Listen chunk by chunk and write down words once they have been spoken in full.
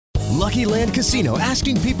Lucky Land Casino,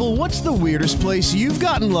 asking people, what's the weirdest place you've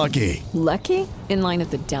gotten lucky? Lucky? In line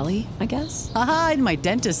at the deli, I guess? Aha, in my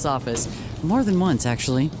dentist's office. More than once,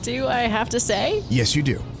 actually. Do I have to say? Yes, you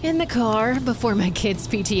do. In the car before my kids'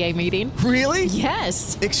 PTA meeting. Really?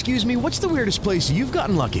 Yes. Excuse me, what's the weirdest place you've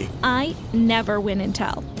gotten lucky? I never win and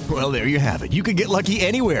tell. Well, there you have it. You can get lucky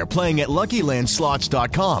anywhere, playing at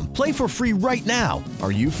LuckyLandSlots.com. Play for free right now.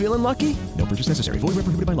 Are you feeling lucky? No purchase necessary. Void where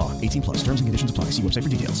prohibited by law. 18 plus. Terms and conditions apply. See website for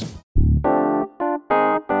details.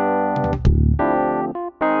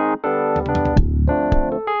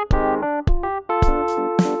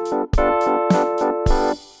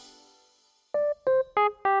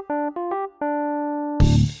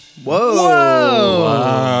 Whoa!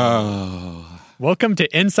 Wow. Welcome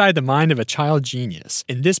to Inside the Mind of a Child Genius.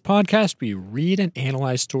 In this podcast, we read and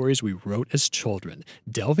analyze stories we wrote as children,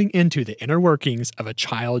 delving into the inner workings of a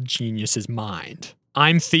child genius's mind.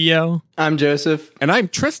 I'm Theo. I'm Joseph. And I'm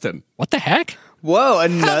Tristan. What the heck? Whoa,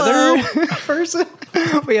 another person?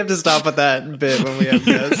 We have to stop with that bit when we have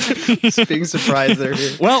guests. Just being surprised they're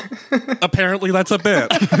here. Well, apparently that's a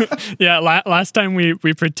bit. Yeah, last time we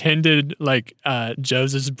pretended like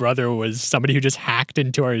Joseph's brother was somebody who just hacked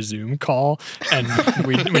into our Zoom call, and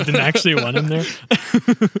we didn't actually want him there.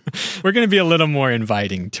 We're going to be a little more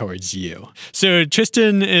inviting towards you. So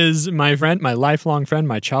Tristan is my friend, my lifelong friend,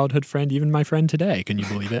 my childhood friend, even my friend today. Can you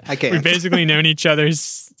believe it? I can't. We've basically known each other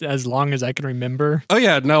as long as I can remember. Oh,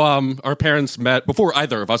 yeah. No, our parents met before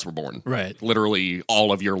either of us were born. Right. Literally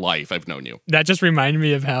all of your life, I've known you. That just reminded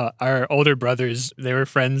me of how our older brothers, they were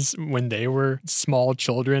friends when they were small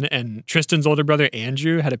children, and Tristan's older brother,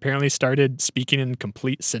 Andrew, had apparently started speaking in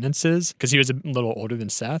complete sentences because he was a little older than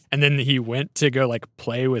Seth. And then he went to go like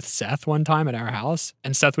play with Seth one time at our house,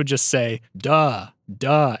 and Seth would just say, duh,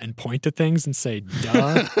 and point to things and say,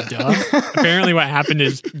 duh. Apparently what happened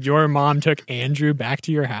is your mom took Andrew back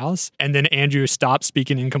to your house, and then Andrew stopped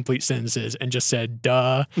speaking in complete sentences and just said,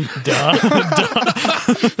 duh.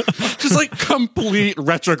 Just like complete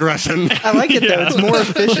retrogression. I like it, though. It's more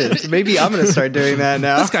efficient. Maybe I'm going to start doing that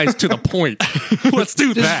now. This guy's to the point. Let's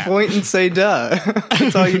do Just that. point and say duh.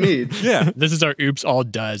 That's all you need. Yeah. This is our Oops All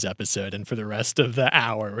Does episode, and for the rest of the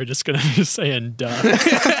hour, we're just going to be saying duh.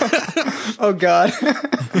 Oh, God.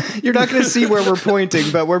 You're not going to see where we're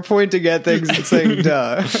pointing, but we're pointing at things and saying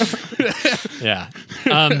duh. Yeah.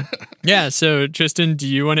 Yeah, so Tristan, do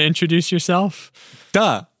you want to introduce yourself?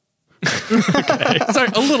 Duh. Okay. Sorry,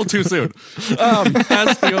 a little too soon.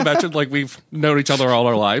 As Theo mentioned, like we've known each other all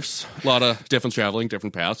our lives. A lot of different traveling,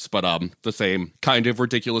 different paths, but the same kind of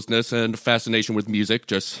ridiculousness and fascination with music,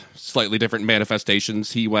 just slightly different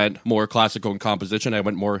manifestations. He went more classical and composition. I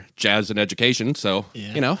went more jazz and education. So,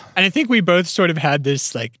 you know. And I think we both sort of had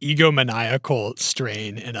this like egomaniacal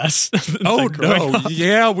strain in us. Oh, no.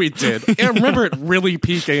 Yeah, we did. And I remember it really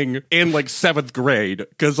peaking in like 7th grade.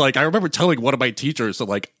 Because like I remember telling one of my teachers, so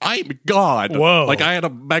like, I'm God. Whoa. Like I had a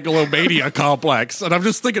megalomania complex. And I'm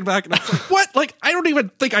just thinking back and I was like, what? Like, I don't even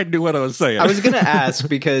think I knew what I was saying. I was going to ask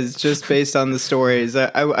because just based on the stories,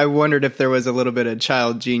 I wondered if there was a little bit of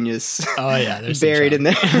child genius buried in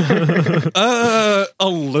there. A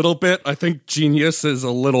little bit. I think genius is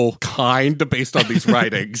a little kind based on these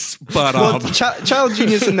writings. But well, child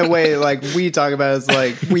genius in the way like we talk about is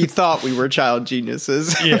like we thought we were child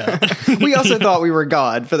geniuses. Yeah. We also thought we were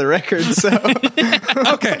God, for the record. So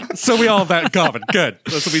okay, so we all have that in common. Good.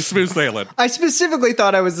 This will be smooth sailing. I specifically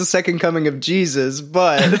thought I was the second coming of Jesus,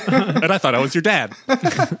 but and I thought I was your dad.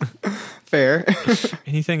 Fair.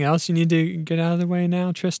 Anything else you need to get out of the way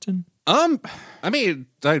now, Tristan? I mean,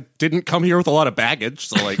 I didn't come here with a lot of baggage,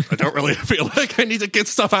 so like I don't really feel like I need to get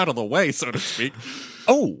stuff out of the way, so to speak.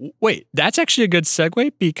 Oh, wait, that's actually a good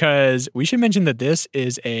segue because we should mention that this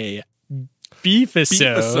is a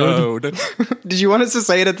beefisode. Did you want us to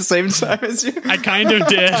say it at the same time as you? I kind of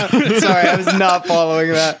did. Sorry, I was not following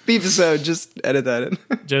that. Beefisode, just edit that in.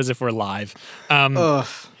 Joseph, we're live.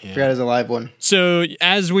 Forgot it was a live one. So,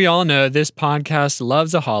 as we all know, this podcast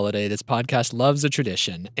loves a holiday. This podcast loves a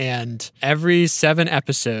tradition. And every 7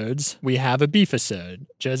 episodes, we have a beefisode.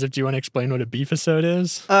 Joseph, do you want to explain what a beefisode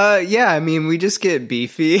is? Yeah, I mean, we just get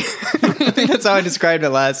beefy. I think that's how I described it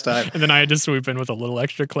last time. And then I had to swoop in with a little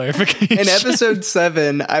extra clarification. In episode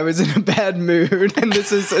 7, I was in a bad mood, and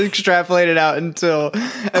this is extrapolated out until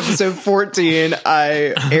episode 14.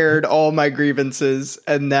 I aired all my grievances,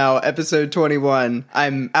 and now episode 21,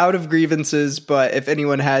 I'm out of grievances, but if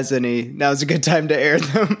anyone has any, now's a good time to air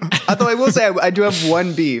them. Although I will say I do have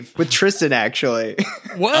one beef with Tristan, actually.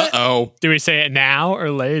 What? Uh-oh. Do we say it now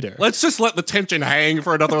or later? Let's just let the tension hang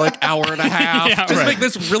for another hour and a half. Yeah, just right. make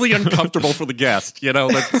this really uncomfortable for the guest.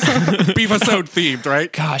 That's beef-episode themed,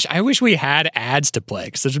 right? Gosh, I wish we had ads to play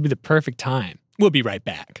because this would be the perfect time. We'll be right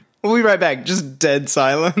back. We'll be right back. Just dead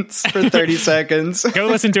silence for 30 seconds. Go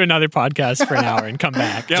listen to another podcast for an hour and come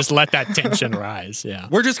back. Yep. Just let that tension rise. Yeah.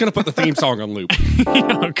 We're just going to put the theme song on loop.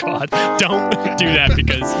 Oh, God. Don't do that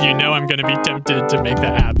because I'm going to be tempted to make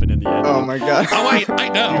that happen in the end. Oh, my God. Oh, I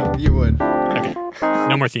know. You would. Okay.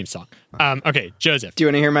 No more theme song. Okay, Joseph. Do you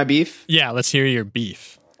want to hear my beef? Yeah, let's hear your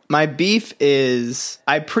beef. My beef is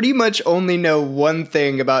I pretty much only know one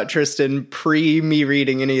thing about Tristan pre me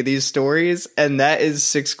reading any of these stories, and that is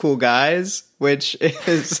Six Cool Guys, which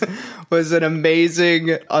was an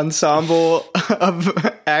amazing ensemble of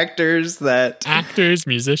actors,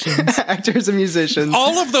 musicians. Actors and musicians.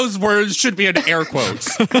 All of those words should be in air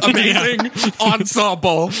quotes. Amazing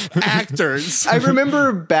ensemble actors. I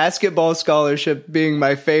remember Basketball Scholarship being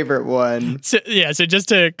my favorite one. So just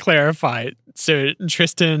to clarify, so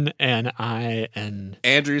Tristan and I and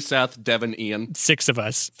Andrew, Seth, Devin, Ian. 6 of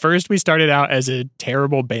us. First, we started out as a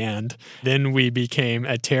terrible band. Then we became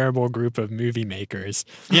a terrible group of movie makers.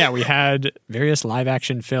 Yeah, we had various live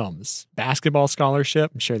action films. Basketball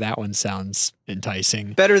Scholarship. I'm sure that one sounds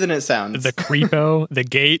enticing. Better than it sounds. The Creepo, The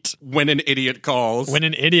Gate. When an Idiot Calls. When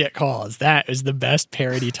an Idiot Calls. That is the best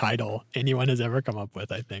parody title anyone has ever come up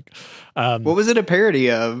with, I think. What was it a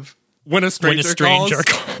parody of? When a Stranger Calls.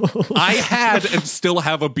 Calls. I had and still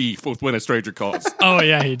have a beef with When a Stranger Calls. Oh,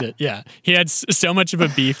 yeah, he did. Yeah. He had so much of a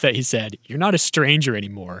beef that he said, "You're not a stranger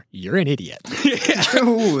anymore. You're an idiot."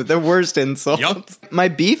 Ooh, the worst insult. Yep. My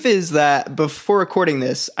beef is that before recording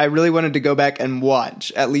this, I really wanted to go back and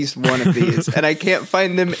watch at least one of these, and I can't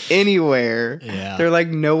find them anywhere. Yeah. They're like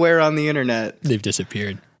nowhere on the internet. They've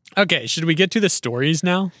disappeared. Okay, should we get to the stories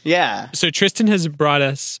now? Yeah. So Tristan has brought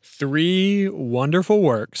us 3 wonderful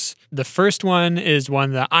works. The first one is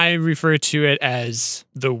one that I refer to it as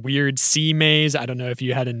The Weird Sea Maze. I don't know if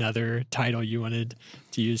you had another title you wanted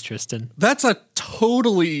to use, Tristan. That's a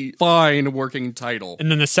totally fine working title. And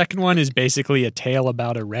then the second one is basically a tale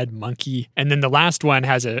about a red monkey. And then the last one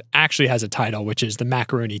actually has a title, which is The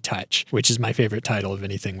Macaroni Touch, which is my favorite title of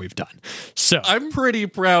anything we've done. So I'm pretty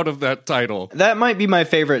proud of that title. That might be my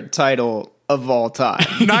favorite title of all time.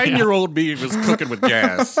 9-year-old me was cooking with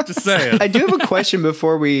gas. Just saying. I do have a question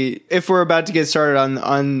before if we're about to get started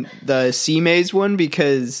on the Sea Maze one,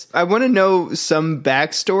 because I want to know some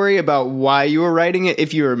backstory about why you were writing it,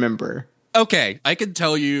 if you remember. Okay, I can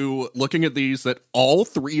tell you, looking at these, that all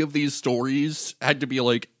 3 of these stories had to be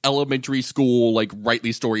like elementary school, like write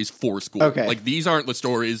these stories for school. Okay. Like these aren't the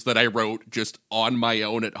stories that I wrote just on my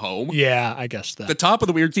own at home. yeah, I guess that. The top of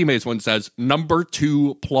the Weird Sea Maze one says, number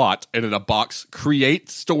 2 plot, and in a box, create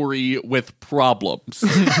story with problems.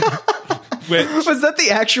 Was that the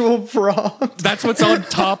actual prompt? That's what's on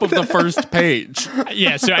top of the first page.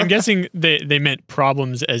 Yeah, so I'm guessing they meant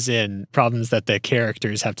problems as in problems that the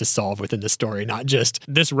characters have to solve within the story, not just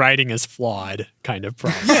this writing is flawed kind of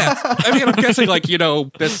problem. Yeah. I mean, I'm guessing,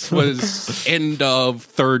 this was end of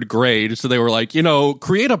 3rd grade, so they were like,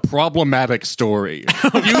 create a problematic story.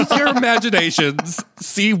 Use your imaginations,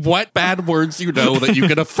 see what bad words you know that you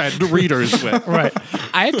can offend readers with. Right.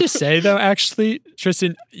 I have to say, though, actually,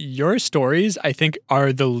 Tristan, your stories, I think,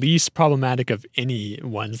 are the least problematic of any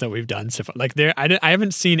ones that we've done so far. Like, I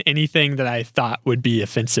haven't seen anything that I thought would be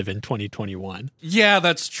offensive in 2021. Yeah,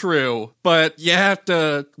 that's true. But you have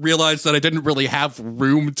to realize that I didn't really have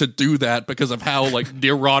room to do that because of how,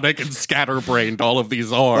 neurotic and scatterbrained all of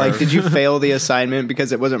these are. Did you fail the assignment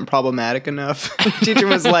because it wasn't problematic enough? Teacher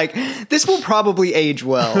was like, this will probably age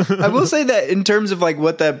well. I will say that in terms of,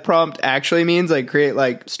 what the prompt actually means, create,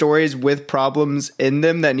 stories with problems in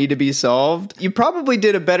them that need to be solved, you probably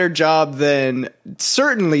did a better job than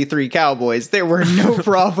certainly 3 Cowboys. There were no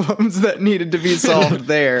problems that needed to be solved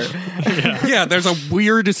there. Yeah, there's a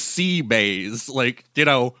weird sea maze.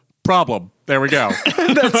 Problem. There we go.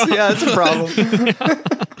 That's a problem.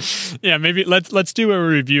 Yeah, maybe let's do a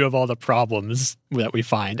review of all the problems that we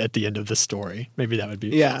find at the end of the story. Maybe that would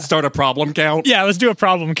be Start a problem count. Yeah, let's do a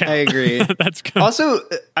problem count. I agree. That's good. Also,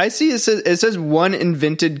 I see it says one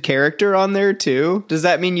invented character on there too. Does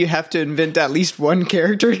that mean you have to invent at least one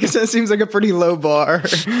character? Because that seems like a pretty low bar.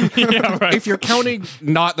 Yeah, right. If you're counting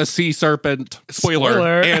not the sea serpent,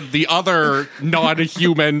 spoiler. And the other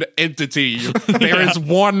non-human entity, there is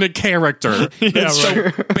one character. Yeah,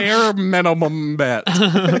 so bare minimum bet.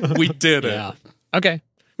 We did it. Yeah. Okay.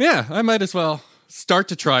 Yeah, I might as well start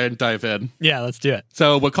to try and dive in. Yeah, let's do it.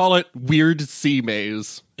 So we'll call it Weird Sea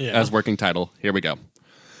Maze Yeah. as working title. Here we go.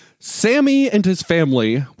 Sammy and his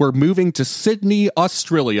family were moving to Sydney,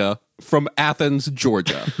 Australia from Athens,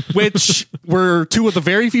 Georgia, which were two of the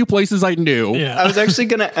very few places I knew. I was actually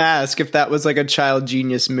going to ask if that was like a child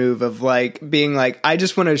genius move of like being like, I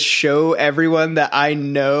just want to show everyone that I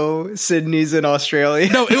know Sydney's in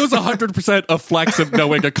Australia. No, it was 100% a flex of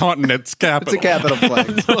knowing a continent's capital. It's a capital flex.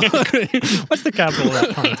 What's the capital of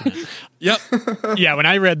that continent? Yep. Yeah, when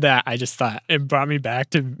I read that, I just thought it brought me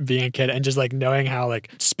back to being a kid and just like knowing how like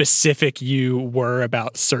specific you were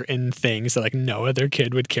about certain things that like no other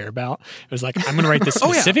kid would care about. It was like, I'm going to write this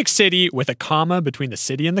specific city with a comma between the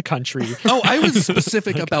city and the country. Oh, I was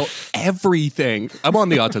specific about everything. I'm on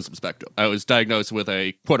the autism spectrum. I was diagnosed with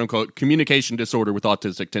a quote-unquote communication disorder with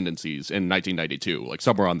autistic tendencies in 1992, like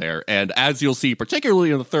somewhere on there. And as you'll see,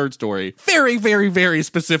 particularly in the third story, very, very, very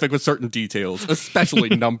specific with certain details, especially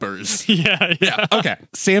numbers. Yeah. Okay.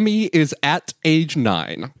 Sammy is at age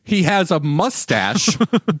 9. He has a mustache,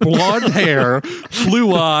 blonde hair,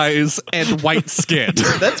 blue eyes, and white skin.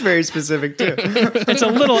 That's very specific too. It's a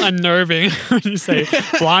little unnerving when you say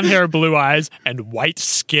blonde hair, blue eyes, and white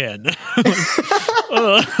skin.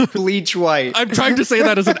 Bleach white. I'm trying to say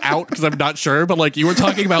that as an out because I'm not sure, but like you were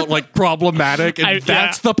talking about like problematic, and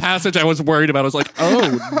that's the passage I was worried about. I was like,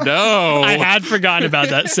 oh no. I had forgotten about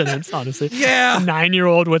that sentence, honestly. Yeah. A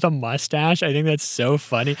 9-year-old with a mustache. I think that's so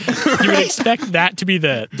funny. You would expect that to be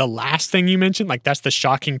the last thing you mentioned. Like that's the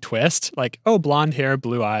shocking twist. Like, oh, blonde hair,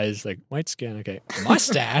 blue eyes, like white skin. Okay.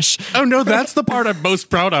 Mustache. Oh no, that's the part I'm most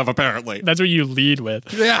proud of, apparently. That's what you lead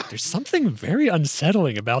with. Yeah. There's something very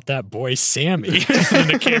unsettling about that boy, Sammy. And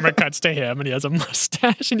the camera cuts to him and he has a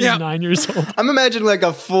mustache and he's 9 years old. I'm imagining like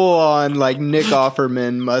a full-on like Nick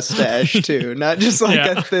Offerman mustache too, not just like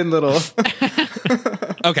a thin little.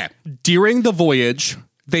 Okay. During the voyage,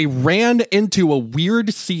 they ran into a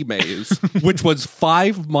weird sea maze, which was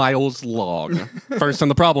 5 miles long. First on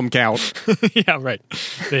the problem count. Yeah, right.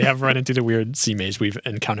 They have run into the weird sea maze. We've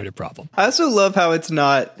encountered a problem. I also love how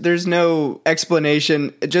there's no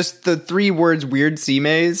explanation, just the 3 words weird sea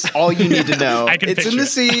maze. All you need to know. It's in the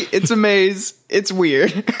sea, it's a maze, it's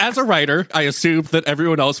weird. As a writer, I assumed that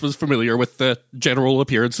everyone else was familiar with the general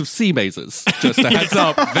appearance of sea mazes. Just a heads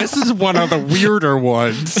up, this is one of the weirder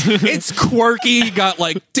ones. It's quirky, got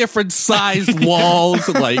like different sized walls,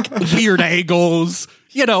 and, like weird angles.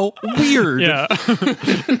 You know, weird. Yeah.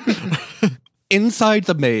 Inside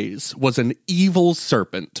the maze was an evil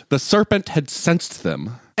serpent. The serpent had sensed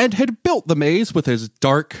them and had built the maze with his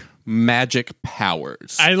dark magic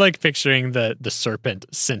powers. I like picturing the serpent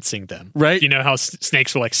sensing them. Right? You know how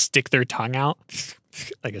snakes will like stick their tongue out?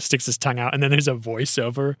 Like it sticks its tongue out, and then there's a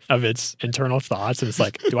voiceover of its internal thoughts, and it's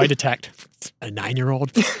like, do I detect a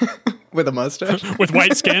 9-year-old With a mustache? with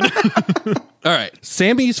white skin? All right.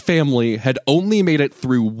 Sammy's family had only made it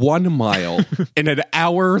through 1 mile in an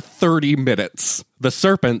hour 30 minutes. The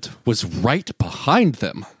serpent was right behind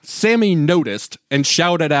them. Sammy noticed and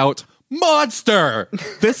shouted out, "Monster!"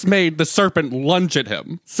 This made the serpent lunge at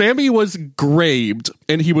him. Sammy was graved,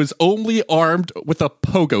 and he was only armed with a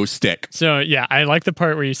pogo stick. So, yeah, I like the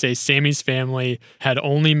part where you say Sammy's family had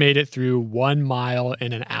only made it through 1 mile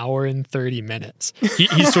in an hour and 30 minutes.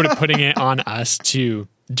 He's sort of putting it on us to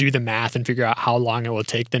do the math and figure out how long it will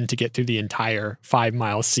take them to get through the entire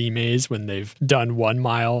 5-mile sea maze when they've done 1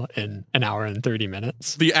 mile in an hour and 30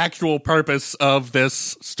 minutes. The actual purpose of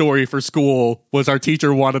this story for school was our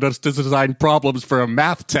teacher wanted us to design problems for a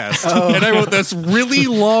math test. Oh. And I wrote this really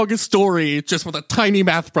long story just with a tiny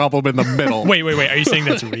math problem in the middle. Wait. Are you saying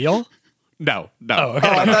that's real? No. Oh, okay.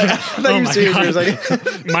 I thought you were serious.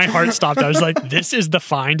 Like, my heart stopped. I was like, this is the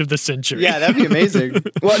find of the century. yeah, that'd be amazing.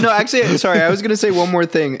 Well, no, actually, sorry, I was going to say one more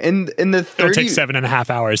thing. In the 30... It'll take 7.5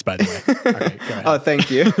 hours, by the way. All right, go ahead. Oh, thank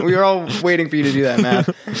you. We were all waiting for you to do that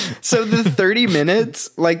math. So the 30 minutes,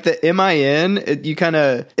 like the MIN,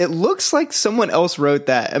 it looks like someone else wrote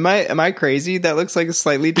that. Am I crazy? That looks like a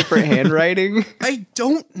slightly different handwriting. I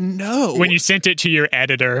don't know. When you sent it to your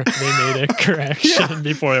editor, they made a correction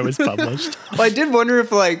before it was published. Well, I did wonder if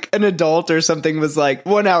like an adult or something was like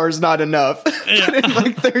 1 hour's not enough. Yeah. Put in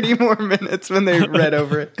like 30 more minutes when they read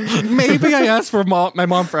over it. Maybe I asked for my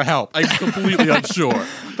mom for help. I'm completely unsure.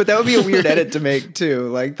 But that would be a weird edit to make too.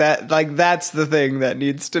 Like that's the thing that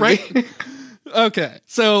needs to be. Okay.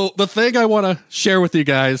 So the thing I want to share with you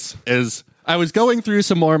guys is I was going through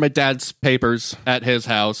some more of my dad's papers at his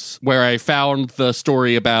house where I found the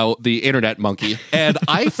story about the internet monkey. And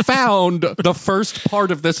I found the first part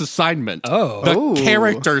of this assignment. The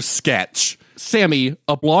character sketch. Sammy,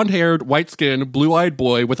 a blonde-haired, white-skinned, blue-eyed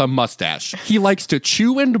boy with a mustache. He likes to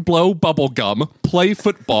chew and blow bubble gum, play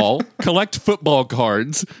football, collect football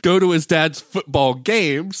cards, go to his dad's football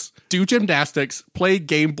games, do gymnastics, play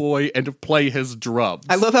Game Boy, and play his drums.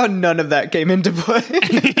 I love how none of that came into play.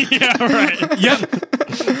 Yeah, right.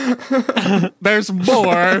 Yep. There's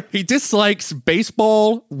more. He dislikes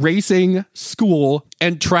baseball, racing, school,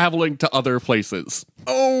 and traveling to other places.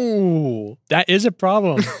 Oh, that is a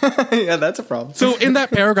problem. Yeah, that's a problem. So in that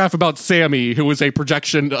paragraph about Sammy, who was a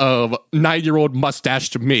projection of 9-year-old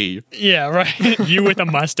mustached me. Yeah, right. You with a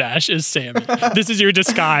mustache is Sammy. This is your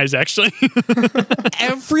disguise, actually.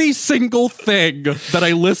 Every single thing that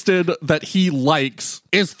I listed that he likes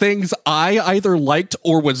is things I either liked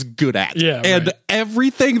or was good at. Yeah, and right.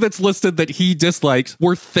 everything that's listed that he dislikes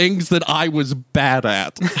were things that I was bad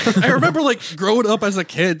at. I remember like growing up as a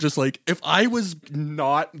kid, just like if I was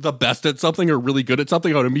not the best at something or really good at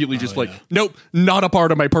something, I would immediately just nope, not a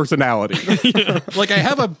part of my personality. Like I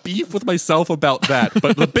have a beef with myself about that,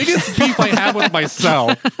 but the biggest beef I have with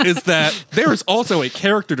myself is that there is also a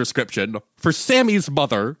character description for Sammy's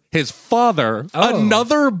mother, his father,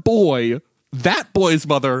 another boy, that boy's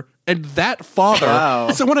mother, and that father.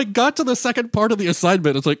 Wow. So when I got to the second part of the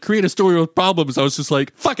assignment, it's like create a story with problems. I was just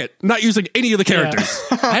like, fuck it, not using any of the characters.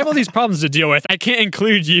 I have all these problems to deal with. I can't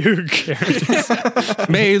include you characters.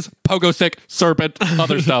 Maze, pogo stick, serpent,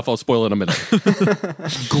 other stuff. I'll spoil in a minute.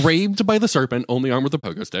 Graved by the serpent, only armed with a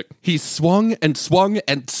pogo stick. He swung and swung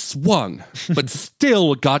and swung, but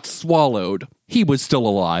still got swallowed. He was still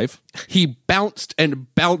alive. He bounced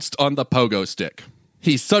and bounced on the pogo stick.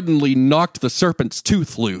 He suddenly knocked the serpent's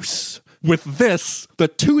tooth loose. With this, the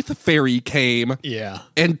tooth fairy came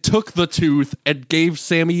and took the tooth and gave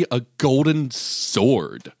Sammy a golden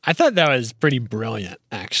sword. I thought that was pretty brilliant,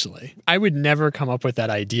 actually. I would never come up with that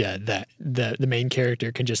idea that the main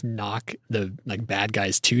character can just knock the bad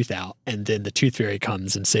guy's tooth out and then the tooth fairy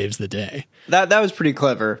comes and saves the day. That was pretty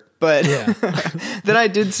clever. But then I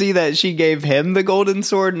did see that she gave him the golden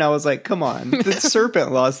sword, and I was like, come on, the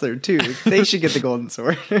serpent lost their tooth. They should get the golden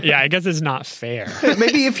sword. Yeah, I guess it's not fair.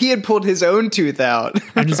 Maybe if he had pulled his own tooth out.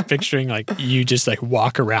 I'm just picturing you just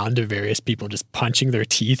walk around to various people just punching their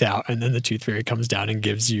teeth out, and then the tooth fairy comes down and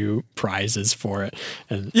gives you prizes for it.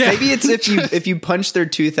 And maybe it's if you punch their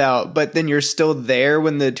tooth out, but then you're still there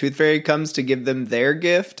when the tooth fairy comes to give them their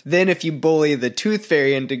gift. Then if you bully the tooth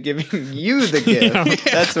fairy into giving you the gift,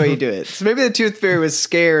 that's why you do it. So maybe the tooth fairy was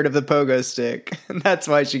scared of the pogo stick, and that's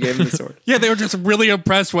why she gave him the sword. Yeah, they were just really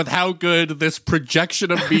impressed with how good this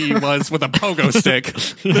projection of me was with a pogo stick.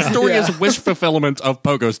 The story is wish fulfillment of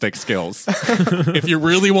pogo stick skills. If you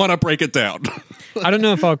really want to break it down. I don't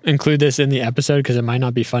know if I'll include this in the episode because it might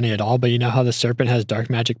not be funny at all, but you know how the serpent has dark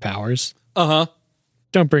magic powers? Uh-huh.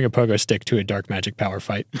 Don't bring a pogo stick to a dark magic power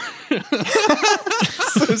fight.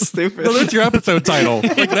 So stupid. No, that's your episode title.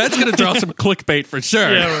 That's going to draw some clickbait for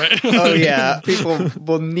sure. Yeah, right. Oh, yeah. People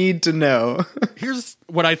will need to know. Here's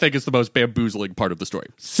what I think is the most bamboozling part of the story.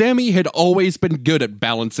 Sammy had always been good at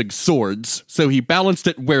balancing swords, so he balanced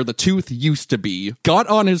it where the tooth used to be, got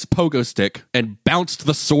on his pogo stick, and bounced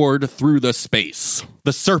the sword through the space.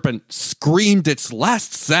 The serpent screamed its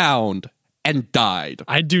last sound and died.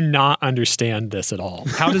 I do not understand this at all.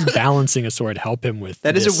 How does balancing a sword help him with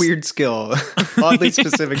That this? is a weird skill. Oddly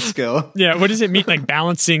specific skill. Yeah, what does it mean?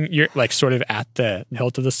 Balancing your sort of at the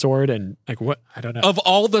hilt of the sword and what? I don't know. Of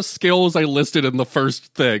all the skills I listed in the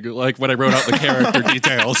first thing, when I wrote out the character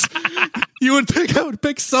details, you would think I would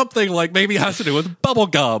pick something maybe it has to do with bubble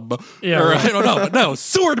gum. Yeah, or right. I don't know. But no,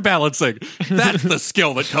 sword balancing. That's the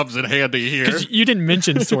skill that comes in handy here. 'Cause you didn't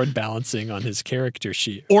mention sword balancing on his character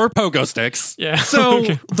sheet. Or pogo sticks. Yeah. So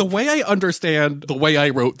Okay. the way I understand the way I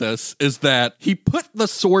wrote this is that he put the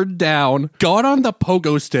sword down, got on the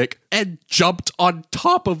pogo stick, and jumped on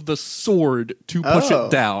top of the sword to push it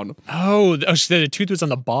down. Oh, so the tooth was on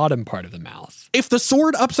the bottom part of the mouth. If the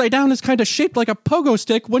sword upside down is kind of shaped like a pogo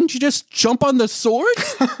stick, wouldn't you just jump on the sword?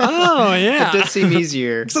 Oh, yeah. It does seem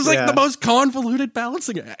easier. This is the most convoluted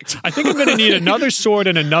balancing act. I think I'm going to need another sword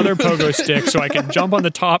and another pogo stick so I can jump on the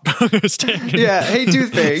top pogo stick. Yeah, hey,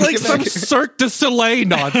 tooth fairy. It's like get some back. Cirque du Soleil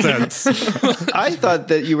nonsense. I thought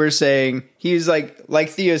that you were saying he was like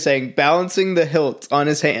Theo saying, balancing the hilt on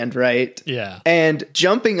his hand, right? Yeah. And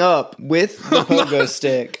jumping up with the pogo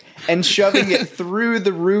stick and shoving it through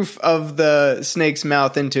the roof of the snake's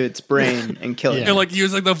mouth into its brain and killing Yeah. it. And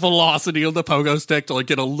using the velocity of the pogo stick to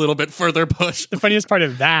get a little bit further push. The funniest part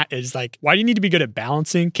of that is why do you need to be good at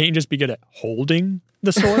balancing? Can't you just be good at holding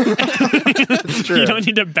the sword? It's true. You don't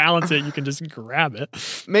need to balance it. You can just grab it.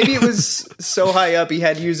 Maybe it was so high up he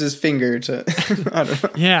had to use his finger to. I don't know.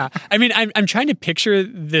 Yeah. I mean, I'm trying to picture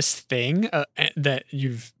this thing that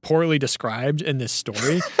you've poorly described in this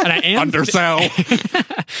story. And I am Undersell.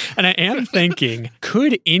 and I am thinking,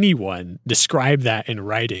 could anyone describe that in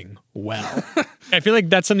writing well. I feel like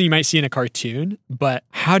that's something you might see in a cartoon, but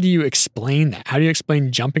how do you explain that? How do you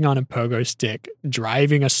explain jumping on a pogo stick,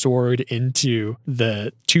 driving a sword into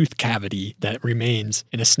the tooth cavity that remains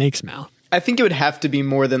in a snake's mouth? I think it would have to be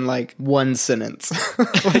more than like one sentence,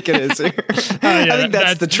 like it is here. I think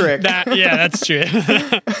that's the trick. That's true.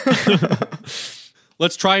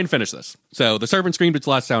 Let's try and finish this. So the serpent screamed its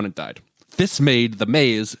last sound and died. This made the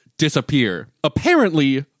maze disappear.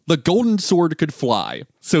 Apparently, the golden sword could fly.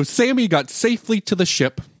 So Sammy got safely to the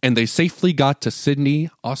ship, and they safely got to Sydney,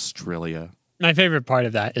 Australia. My favorite part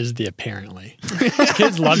of that is the apparently.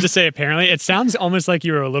 Kids love to say apparently. It sounds almost like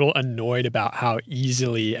you were a little annoyed about how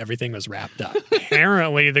easily everything was wrapped up.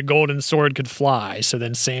 Apparently, the golden sword could fly, so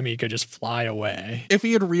then Sammy could just fly away. If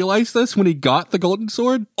he had realized this when he got the golden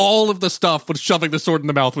sword, all of the stuff with shoving the sword in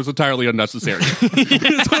the mouth was entirely unnecessary.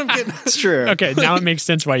 That's what I'm getting. It's true. Okay, now it makes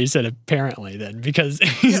sense why you said apparently then, because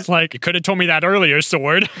he's like, you could have told me that earlier,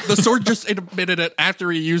 sword. The sword just admitted it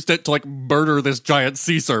after he used it to like murder this giant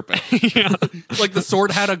sea serpent. Yeah. Like the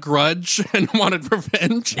sword had a grudge and wanted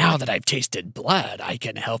revenge. Now that I've tasted blood, I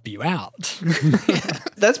can help you out.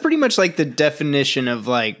 That's pretty much like the definition of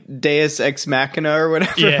like Deus Ex Machina or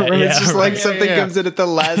whatever. Yeah, when it's just like right. something comes in at the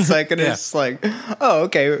last second. And it's like, oh,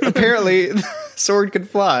 okay. Apparently, the sword can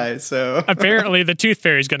fly. So apparently, the tooth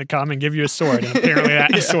fairy is going to come and give you a sword, and apparently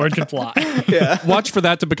that sword can fly. Yeah. Watch for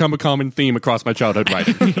that to become a common theme across my childhood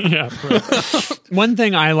writing. Yeah. Right. One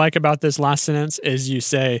thing I like about this last sentence is you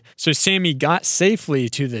say, so Sammy got safely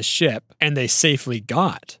to the ship, and they safely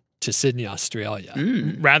got to Sydney, Australia.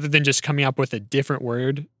 Rather than just coming up with a different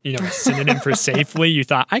word, a synonym for safely, you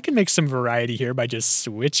thought, I can make some variety here by just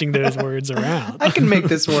switching those words around. I can make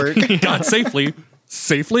this work. Got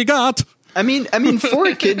safely got. I mean, for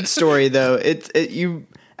a kid's story though, you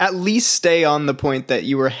at least stay on the point that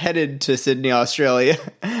you were headed to Sydney, Australia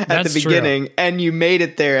at the beginning, and you made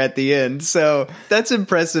it there at the end. So that's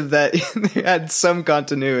impressive that they had some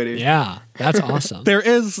continuity. Yeah, that's awesome. There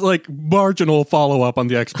is like marginal follow-up on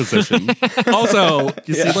the exposition. Also,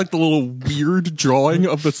 you see like the little weird drawing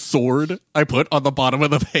of the sword I put on the bottom of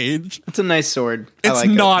the page? It's a nice sword. It's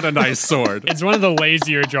not a nice sword. It's one of the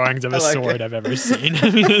lazier drawings of a sword I've ever seen. I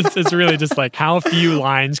mean, it's really just like, how few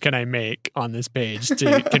lines can I make on this page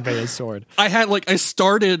to convey a sword? I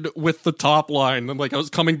started with the top line, and like I was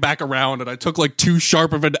coming back around, and I took like too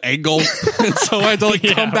sharp of an angle, and so I had to like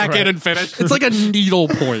come back in and finish. It's like a needle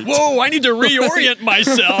point. Whoa, I need to reorient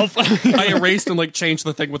myself. I erased and like changed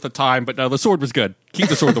the thing with the time, but no, the sword was good. Keep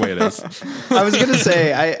the sword the way it is. I was gonna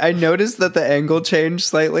say, I noticed that the angle changed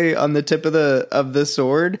slightly on the tip of the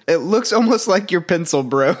sword. It looks almost like your pencil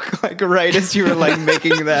broke, like right as you were like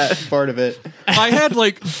making that part of it. I had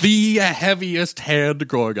like the heaviest hand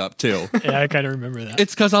growing up too. Yeah, I kind of remember that.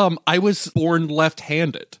 It's because I was born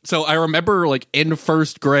left-handed. So I remember like in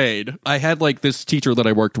first grade, I had like this teacher that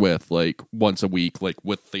I worked with like once a week, like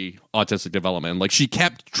with the autistic development. Like she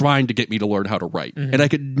kept trying to get me to learn how to write, and I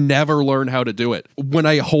could never learn how to do it. When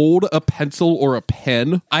I hold a pencil or a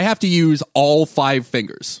pen, I have to use all 5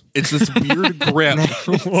 fingers. It's this weird grip.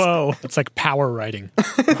 Whoa, it's like power writing.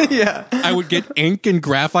 Yeah. I would get ink and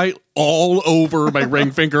graphite all over my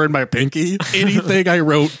ring finger and my pinky. Anything I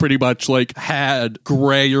wrote pretty much like had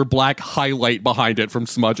gray or black highlight behind it from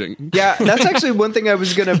smudging. Yeah, that's actually one thing I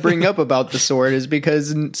was going to bring up about the sword, is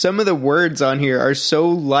because some of the words on here are so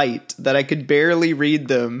light that I could barely read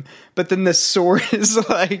them. But then the sword is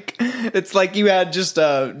like, it's like you had just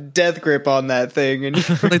a death grip on that thing. And I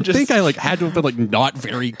think I like had to have been like not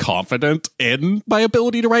very confident in my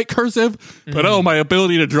ability to write cursive, but my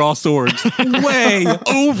ability to draw swords, way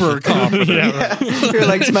overconfident. Yeah, right. You're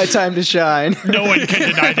like, it's my time to shine. No one can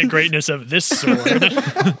deny the greatness of this sword.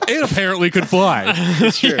 It apparently could fly.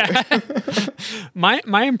 Sure. Yeah.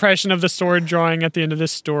 My impression of the sword drawing at the end of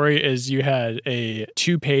this story is you had a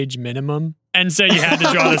 2-page minimum. And so you had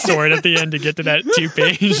to draw the sword at the end to get to that 2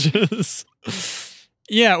 pages.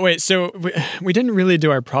 Yeah, wait, so we didn't really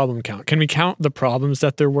do our problem count. Can we count the problems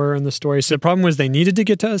that there were in the story? So the problem was they needed to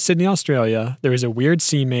get to Sydney, Australia. There was a weird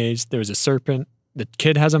sea maze. There was a serpent. The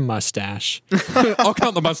kid has a mustache. I'll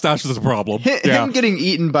count the mustache as a problem. Him getting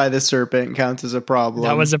eaten by the serpent counts as a problem.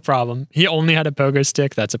 That was a problem. He only had a pogo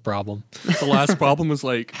stick. That's a problem. The last problem was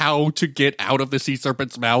like how to get out of the sea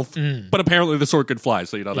serpent's mouth. But apparently the sword could fly,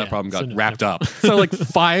 so that problem got wrapped up. So like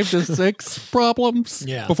 5 to 6 problems.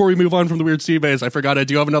 Yeah. Before we move on from the weird sea maze, I forgot I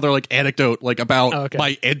do have another like anecdote like about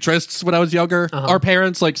my interests when I was younger. Our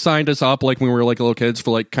parents like signed us up like when we were like little kids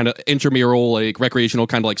for like kind of intramural, like recreational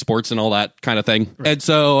kind of like sports and all that kind of thing. Right. And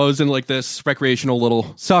so I was in like this recreational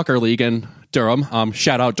little soccer league in Durham.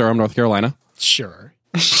 Shout out Durham, North Carolina. Sure.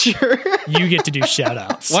 Sure. You get to do shout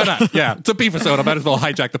outs. Why not? Yeah, it's a beef episode. I might as well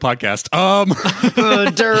hijack the podcast.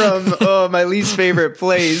 Durham. Oh, my least favorite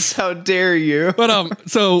place. How dare you? But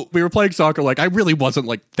so we were playing soccer. Like, I really wasn't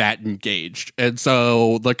like that engaged, and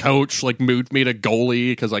so the coach like moved me to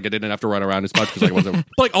goalie because like I didn't have to run around as much because I wasn't.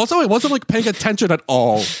 But like, also, I wasn't like paying attention at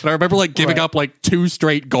all. And I remember like giving up like 2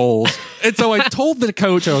 straight goals, and so I told the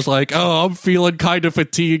coach, I was like, "Oh, I'm feeling kind of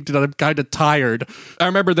fatigued and I'm kind of tired." I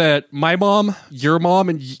remember that my mom, your mom,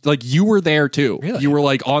 and like you were there too. Really? You were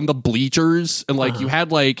like on the bleachers, and like you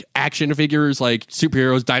had like action figures, like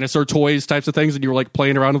superheroes, dinosaur toys, types of things, and you were like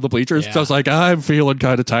playing around with the bleachers. Yeah. So I was like, I'm feeling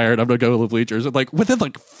kind of tired. I'm gonna go to the bleachers. And like within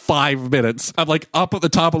like 5 minutes, I'm like up at the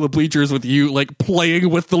top of the bleachers with you, like playing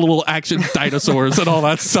with the little action dinosaurs and all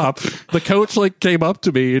that stuff. The coach like came up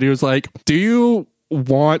to me and he was like, "Do you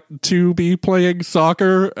want to be playing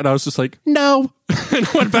soccer?" And I was just like, "No." And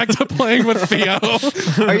went back to playing with Theo.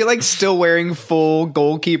 Are you like still wearing full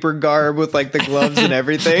goalkeeper garb with like the gloves and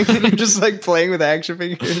everything? And you're just like playing with action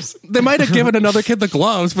figures? They might have given another kid the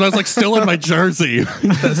gloves, but I was like still in my jersey.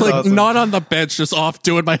 It's like awesome. not on the bench, just off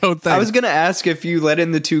doing my own thing. I was going to ask if you let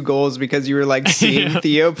in the 2 goals because you were like seeing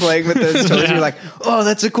Theo playing with those toys. You're like, oh,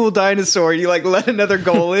 that's a cool dinosaur. You like let another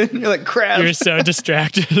goal in. You're like, crap. You're so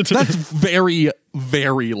distracted. That's very,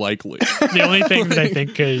 very likely. The only thing that I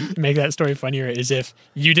think could make that story funnier is if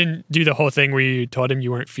you didn't do the whole thing where you told him you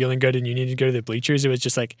weren't feeling good and you needed to go to the bleachers. It was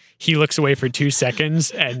just like he looks away for 2 seconds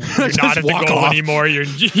and you're not at the walk goal off. anymore. You're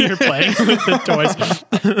playing with the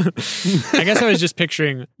toys. I guess I was just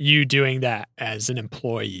picturing you doing that as an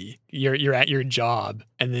employee. You're at your job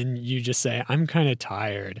and then you just say, "I'm kind of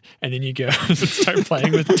tired," and then you go and start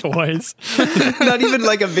playing with toys. Not even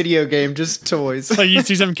like a video game, just toys. Like you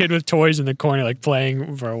see some kid with toys in the corner, like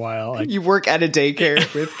playing for a while. Like, You work at a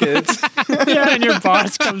daycare with kids. yeah, and your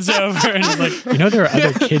boss comes over and is like, there are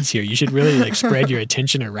other kids here. You should really like spread your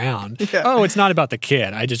attention around. Yeah. Oh, it's not about the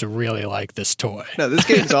kid. I just really like this toy. No, this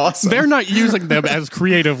game's awesome. They're not using them as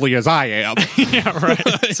creatively as I am. Yeah,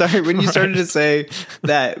 right. Sorry, when you started to say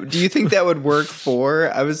that, do you think that would work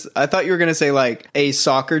for? I thought you were going to say like a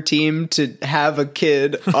soccer team to have a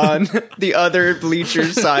kid on the other bleacher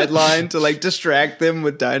sideline to like distract them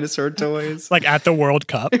with dinosaur toys. Like at the World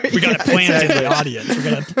Cup, we got to plant in the audience. We're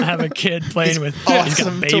gonna have a kid playing with. He's got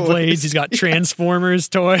awesome Beyblades. toys. He's got Transformers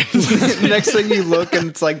toys. Next thing you look and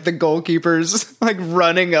it's like the goalkeeper's like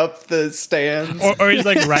running up the stands. Or he's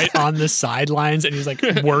like right on the sidelines and he's like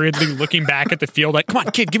worriedly looking back at the field like, "Come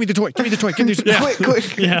on, kid, give me the toy. Give me the toy. Give me the toy."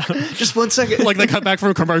 Quick. Yeah. Just 1 second. Like they come back from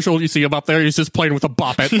a commercial, you see him up there, he's just playing with a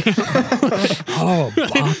Bop It. Oh,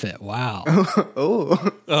 Bop It. Wow.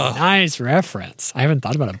 Oh. Nice reference. I haven't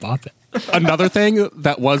thought about a Bop It. Another thing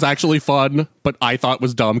that was actually fun, but I thought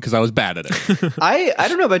was dumb because I was bad at it. I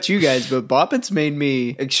don't know about you guys, but Bop It's made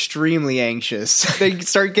me extremely anxious. They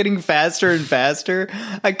start getting faster and faster.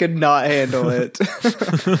 I could not handle it.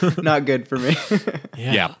 Not good for me.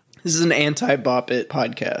 Yeah. This is an anti-Bop It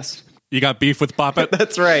podcast. You got beef with Bop It?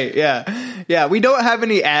 That's right. Yeah. We don't have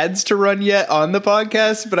any ads to run yet on the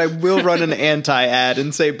podcast, but I will run an anti-ad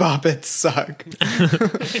and say Bop It suck.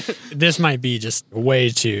 This might be just way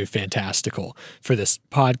too fantastical for this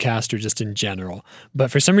podcast or just in general.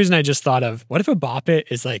 But for some reason, I just thought of, what if a Bop It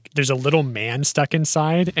is like, there's a little man stuck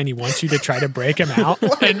inside and he wants you to try to break him out.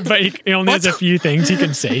 But he only has a few things he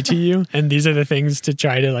can say to you. And these are the things to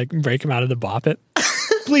try to like break him out of the Bop It.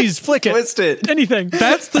 Please flick it. Twist it. Anything.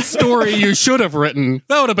 That's the story you should have written.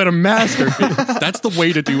 That would have been a masterpiece. That's the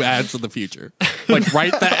way to do ads in the future. Like,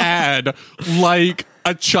 write the ad like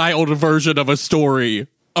a child version of a story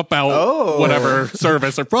about whatever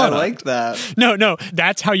service or I product. like that. No,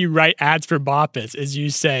 that's how you write ads for Bop Its, is you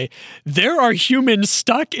say, there are humans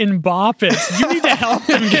stuck in Bop Its. You need to help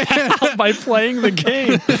them get out by playing the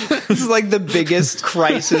game. This is like the biggest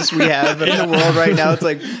crisis we have in the world right now. It's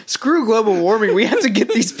like, screw global warming. We have to get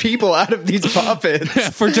these people out of these Bop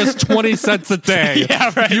Its. For just 20 cents a day,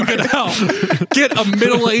 you can help get a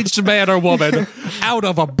middle-aged man or woman out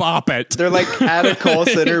of a Bop It. They're like at a call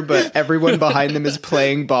center, but everyone behind them is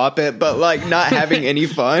playing Bop It, but like not having any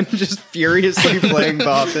fun, just furiously playing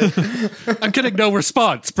Bop It. I'm getting no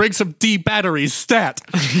response. Bring some D batteries, stat.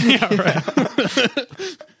 Yeah, right.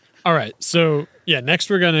 All right. So,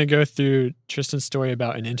 next we're going to go through Tristan's story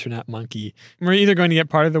about an internet monkey. We're either going to get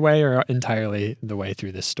part of the way or entirely the way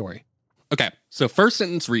through this story. Okay, so first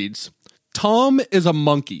sentence reads, Tom is a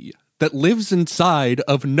monkey that lives inside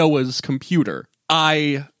of Noah's computer.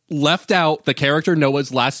 I left out the character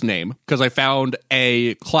Noah's last name because I found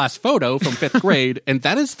a class photo from 5th grade, and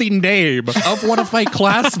that is the name of one of my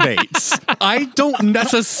classmates. I don't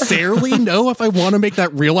necessarily know if I want to make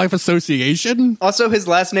that real life association. Also, his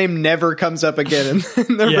last name never comes up again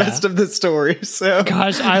in the rest of the story. So,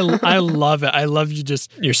 gosh, I love it. I love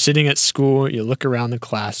you're sitting at school, you look around the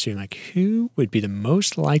class, you're like, who would be the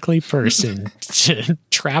most likely person to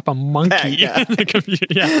trap a monkey in the computer?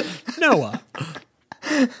 Yeah, Noah.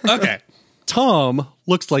 Okay. Tom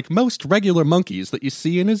looks like most regular monkeys that you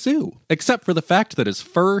see in a zoo, except for the fact that his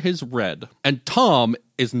fur is red. And Tom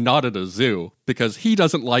is not at a zoo because he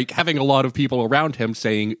doesn't like having a lot of people around him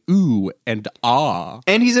saying ooh and ah.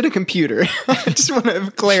 And he's at a computer. I just want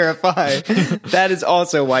to clarify. That is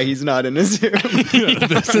also why he's not in a zoo.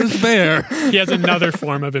 This is fair. He has another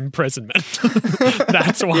form of imprisonment.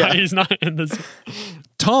 That's why he's not in the zoo.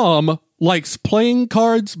 Tom likes playing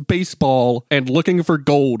cards, baseball, and looking for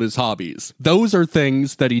gold as hobbies. Those are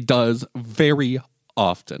things that he does very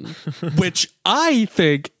often, which I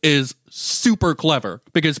think is super clever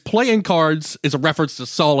because playing cards is a reference to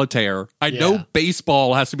solitaire. I know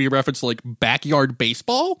baseball has to be a reference to like backyard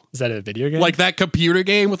baseball. Is that a video game? Like that computer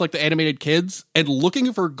game with like the animated kids. And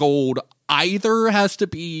looking for gold either has to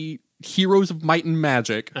be Heroes of Might and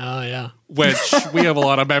Magic. Oh, yeah. Which we have a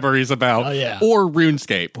lot of memories about. Oh, yeah. Or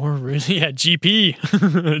RuneScape. GP.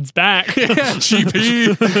 It's back. Yeah,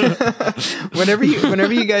 GP.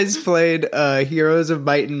 Whenever you guys played Heroes of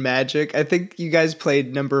Might and Magic, I think you guys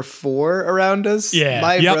played number 4 around us. Yeah.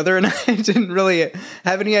 My brother and I didn't really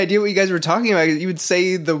have any idea what you guys were talking about. You would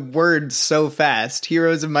say the word so fast,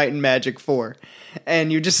 Heroes of Might and Magic 4.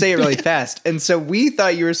 And you just say it really fast. And so we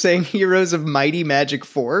thought you were saying Heroes of Mighty Magic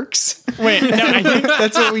Forks. Wait, no, I think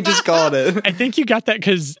that's what we just called it. I think you got that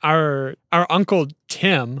because our uncle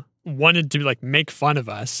Tim wanted to like make fun of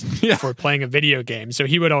us for playing a video game. So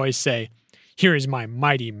he would always say, "Here is my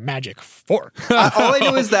mighty magic fork." All I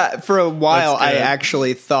know is that for a while I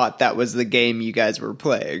actually thought that was the game you guys were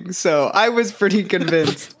playing. So I was pretty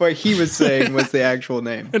convinced what he was saying was the actual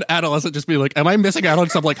name. An adolescent just be like, am I missing out on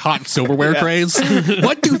some like hot silverware craze?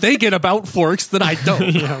 What do they get about forks that I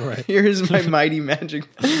don't? Yeah, right. Here's my mighty magic.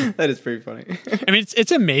 That is pretty funny. I mean,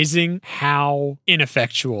 it's amazing how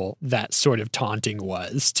ineffectual that sort of taunting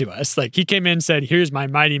was to us. Like he came in and said, "Here's my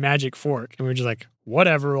mighty magic fork." And we were just like,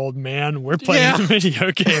 whatever, old man. We're playing a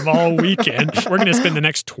video game all weekend. We're going to spend the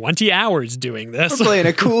next 20 hours doing this. We're playing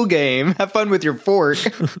a cool game. Have fun with your fork.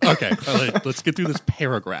 Okay, let's get through this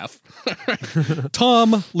paragraph.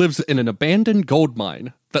 Tom lives in an abandoned gold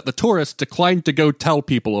mine that the tourists declined to go tell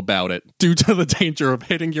people about it due to the danger of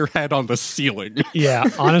hitting your head on the ceiling. Yeah,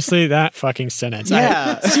 honestly, that fucking sentence.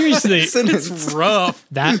 Seriously, it's rough.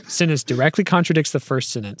 That sentence directly contradicts the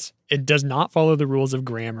first sentence. It does not follow the rules of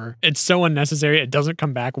grammar. It's so unnecessary. It doesn't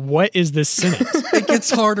come back. What is this sentence? It gets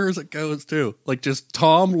harder as it goes, too. Like, just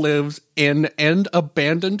Tom lives in an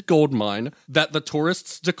abandoned gold mine that the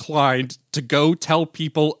tourists declined to go tell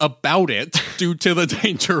people about it due to the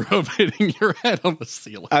danger of hitting your head on the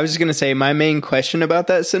ceiling. I was just going to say, my main question about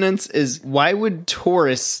that sentence is, why would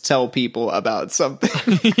tourists tell people about something?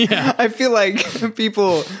 I feel like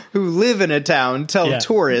people who live in a town tell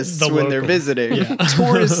tourists when they're visiting. Yeah.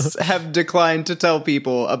 Tourists have declined to tell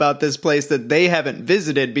people about this place that they haven't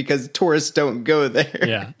visited because tourists don't go there.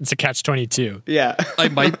 Yeah, it's a catch-22. Yeah. I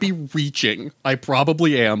might be reaching. I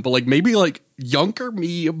probably am. But like maybe like younger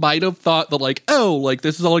me might have thought that like, oh, like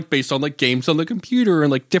this is all like based on like games on the computer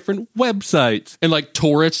and like different websites. And like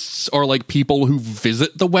tourists are like people who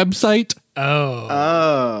visit the website.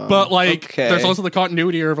 Oh. But like there's also the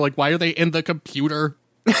continuity here of like, why are they in the computer?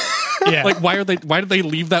 Yeah. Like why did they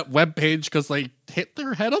leave that web page because they hit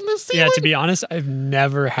their head on the ceiling? Yeah, to be honest, I've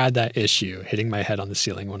never had that issue hitting my head on the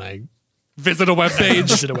ceiling when I visit a web page.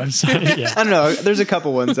 Visit a website. Yeah. I don't know. There's a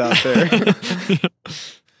couple ones out there.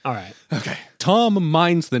 All right. Okay. Tom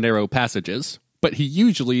minds the narrow passages, but he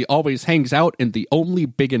usually always hangs out in the only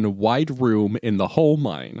big and wide room in the whole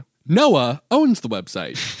mine. Noah owns the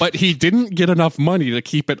website, but he didn't get enough money to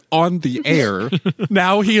keep it on the air.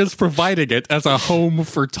 Now he is providing it as a home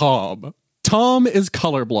for Tom. Tom is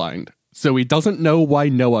colorblind, so he doesn't know why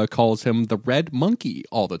Noah calls him the red monkey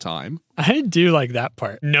all the time. I do like that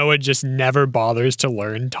part. Noah just never bothers to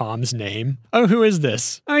learn Tom's name. Oh, who is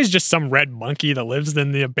this? Oh, he's just some red monkey that lives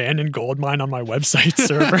in the abandoned gold mine on my website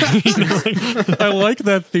server. I like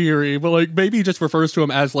that theory, but like maybe he just refers to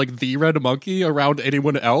him as like the red monkey around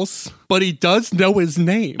anyone else. But he does know his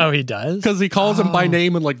name. Oh, he does? Because he calls him by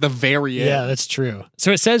name in like the very end. Yeah, that's true.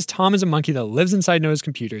 So it says Tom is a monkey that lives inside Noah's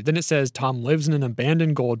computer. Then it says Tom lives in an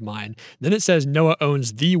abandoned gold mine. Then it says Noah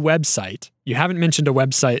owns the website. You haven't mentioned a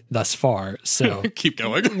website thus far, so Keep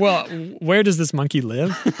going. well, where does this monkey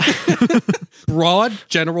live? Broad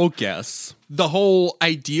general guess. The whole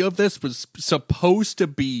idea of this was supposed to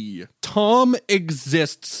be Tom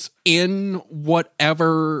exists in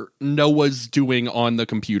whatever Noah's doing on the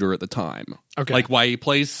computer at the time. Okay. Like why he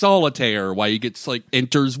plays solitaire, why he gets like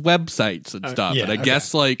enters websites and stuff. yeah, and I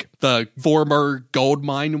guess like the former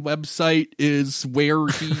Goldmine website is where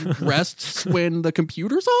he rests when the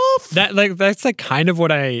computer's off. That's like kind of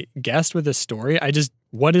what I guessed with this story.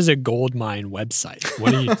 What is a gold mine website?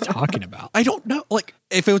 What are you talking about? I don't know. Like,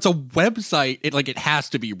 if it's a website, it has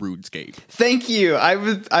to be RuneScape. Thank you.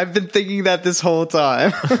 I've been thinking that this whole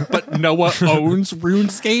time. But Noah owns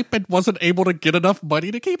RuneScape and wasn't able to get enough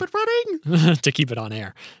money to keep it running. To keep it on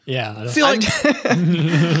air. Yeah. I See, like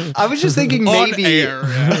I was just thinking on maybe air.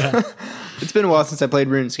 Yeah. it's been a while since I played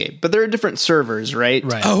RuneScape, but there are different servers, right?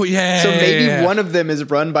 Right. Oh yeah. So maybe one of them is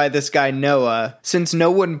run by this guy Noah. Since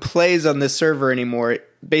no one plays on this server anymore,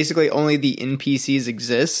 basically only the NPCs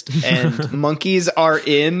exist and monkeys are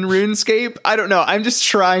in RuneScape. I don't know. I'm just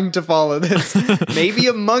trying to follow this. Maybe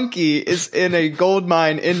a monkey is in a gold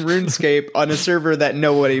mine in RuneScape on a server that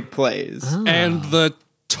nobody plays. And the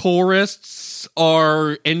tourists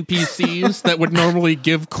are NPCs that would normally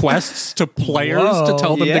give quests to players to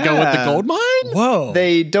tell them to go with the gold mine. Whoa.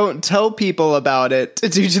 They don't tell people about it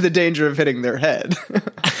due to the danger of hitting their head.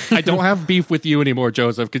 I don't have beef with you anymore,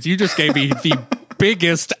 Joseph, because you just gave me the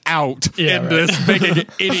biggest out in this making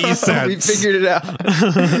any sense. We figured it out.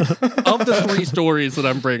 Of the three stories that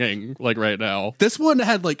I'm bringing, like right now, this one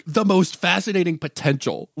had like the most fascinating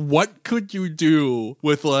potential. What could you do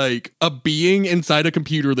with like a being inside a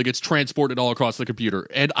computer that gets transported all across the computer?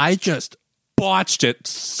 And I just botched it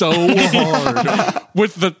so hard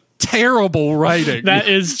with the terrible writing. That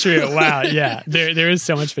is true. Wow. Yeah. There is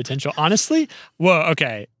so much potential. Honestly, whoa,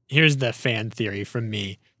 okay. Here's the fan theory from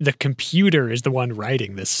me. The computer is the one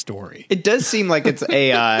writing this story. It does seem like it's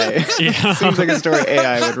AI. It seems like a story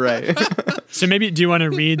AI would write. So maybe, do you want to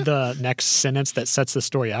read the next sentence that sets the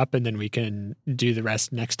story up, and then we can do the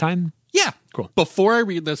rest next time? Yeah. Cool. Before I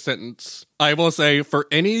read this sentence, I will say for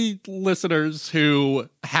any listeners who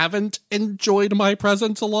haven't enjoyed my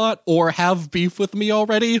presence a lot or have beef with me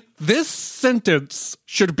already, this sentence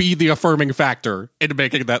should be the affirming factor in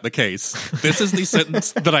making that the case. This is the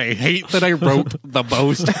sentence that I hate that I wrote the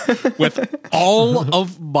most with all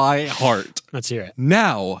of my heart. Let's hear it.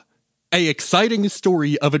 Now, an exciting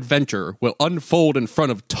story of adventure will unfold in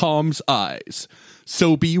front of Tom's eyes.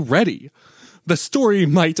 So be ready. The story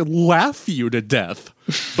might laugh you to death,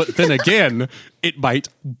 but then again, it might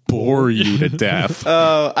bore you to death.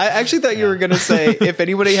 Oh, I actually thought you were going to say, if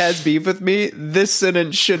anybody has beef with me, this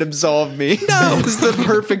sentence should absolve me. No. This is the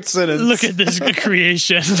perfect sentence. Look at this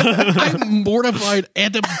creation. I'm mortified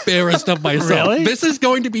and embarrassed of myself. Really? This is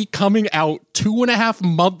going to be coming out 2.5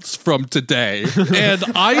 months from today, and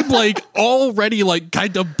I'm like already like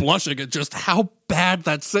kind of blushing at just how bad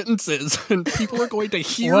that sentence is, and people are going to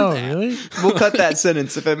hear Whoa, that. really? We'll cut that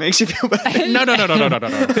sentence if it makes you feel better. No.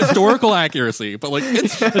 Historical accuracy, but like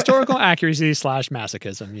it's Historical accuracy /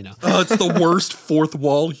 masochism, you know. it's the worst fourth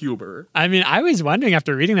wall humor. I mean, I was wondering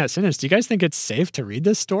after reading that sentence, do you guys think it's safe to read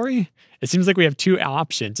this story? It seems like we have two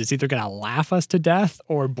options. It's either going to laugh us to death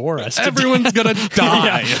or bore us to Everyone's death. gonna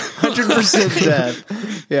die. 100%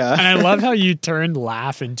 dead. Yeah. And I love how you turned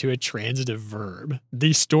laugh into a transitive verb.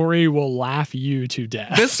 The story will laugh you to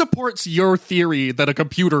death. This supports your theory that a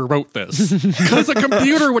computer wrote this. Because a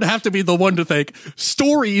computer would have to be the one to think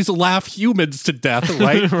stories laugh humans to death,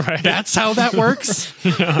 right? Right. That's how that works.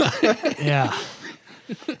 Yeah.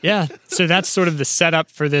 Yeah. So that's sort of the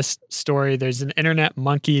setup for this story. There's an internet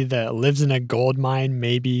monkey that lives in a gold mine,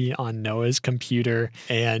 maybe on Noah's computer,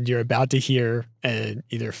 and you're about to hear an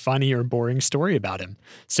either funny or boring story about him.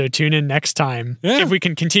 So tune in next time. Yeah. If we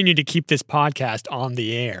can continue to keep this podcast on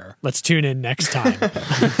the air, let's tune in next time.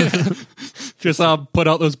 Just put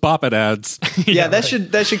out those Bop-It ads. Yeah, that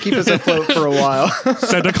should keep us afloat for a while.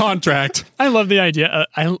 Send a contract. I love the idea.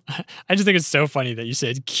 I just think it's so funny that you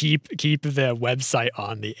said keep the website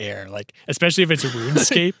on the air, like especially if it's a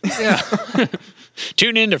RuneScape. Yeah.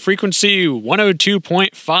 Tune in to frequency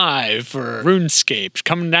 102.5 for RuneScape,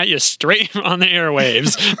 coming at you straight on the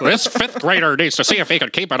airwaves. This fifth grader needs to see if he can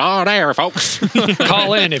keep it on air, folks.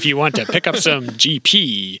 Call in if you want to pick up some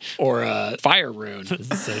GP or a fire rune.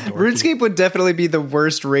 RuneScape would definitely be the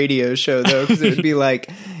worst radio show, though, because it would be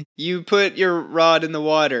like, you put your rod in the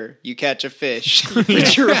water, you catch a fish. You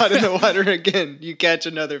put your rod in the water again, you catch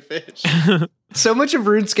another fish. So much of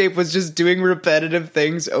RuneScape was just doing repetitive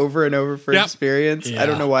things over and over for experience. Yeah. I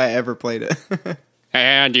don't know why I ever played it.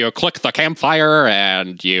 and you click the campfire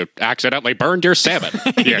and you accidentally burned your salmon.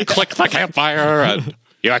 You click the campfire and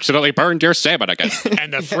you accidentally burned your salmon again.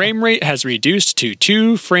 And the frame rate has reduced to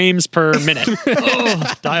 2 frames per minute.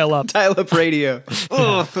 Oh, dial up. Dial up radio.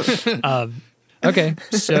 Okay,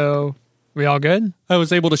 so we all good? I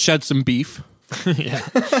was able to shed some beef. Yeah.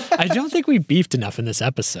 I don't think we beefed enough in this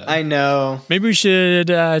episode. I know. Maybe we should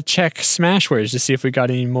check Smashwords to see if we got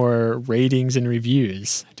any more ratings and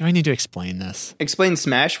reviews. Do I need to explain this? Explain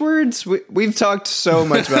Smashwords? We've talked so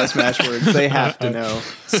much about Smashwords. They have to know.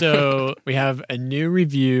 So we have a new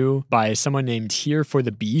review by someone named Here for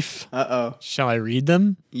the Beef. Uh-oh. Shall I read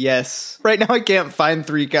them? Yes. Right now I can't find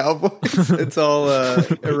 3 cowboys. It's all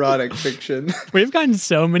erotic fiction. We've gotten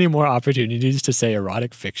so many more opportunities to say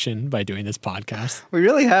erotic fiction by doing this podcast. We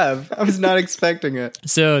really have. I was not expecting it.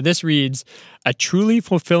 So this reads, a truly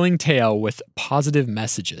fulfilling tale with positive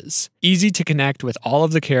messages. Easy to connect with all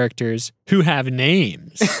of the characters who have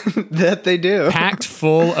names. That they do. Packed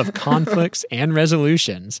full of conflicts and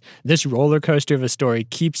resolutions. This roller coaster of a story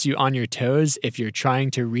keeps you on your toes if you're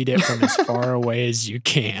trying to read it from as far away as you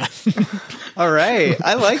can. All right.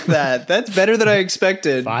 I like that. That's better than I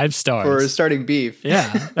expected. 5 stars. For starting beef.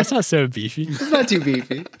 Yeah, that's not so beefy. It's not too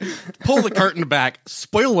beefy. Pull the curtain back.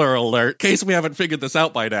 Spoiler alert. In case we haven't figured this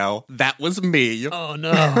out by now, that was me. Oh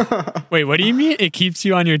no. Wait, what do you mean? It keeps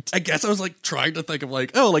you on your I guess I was like trying to think of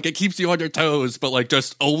like, oh, like it keeps you on your toes, but like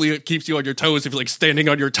just only it keeps you on your toes if you're like standing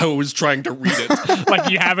on your toes trying to read it.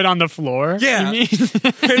 like you have it on the floor? Yeah. You mean?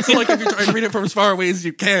 It's like if you're trying to read it from as far away as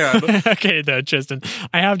you can. Okay, though, Tristan,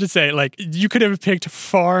 I have to say, like, you could have picked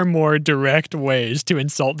far more direct ways to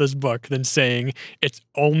insult this book than saying it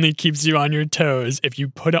only keeps you on your toes if you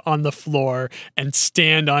put it on the floor and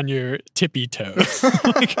stand on your tippy toes.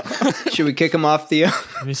 Should we kick him off, Theo?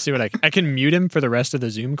 Let me see what I can mute him for the rest of the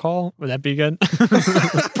Zoom call. Would that be good?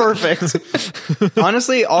 Perfect.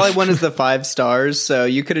 Honestly, all I want is the 5 stars. So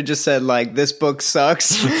you could have just said like, this book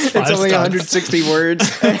sucks. It's only stars. 160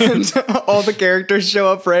 words, and all the characters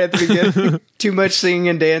show up right at the beginning. Too much singing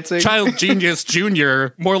and dancing. Child Genius Jr.,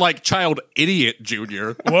 more like Child Idiot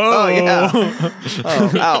Jr. Whoa. Oh yeah.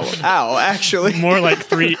 Oh, ow. Actually, More like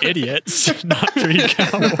 3 idiots, not 3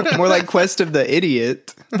 cowboys. more like Quest of the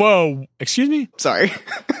Idiot. Whoa. Excuse me? Sorry.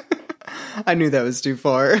 I knew that was too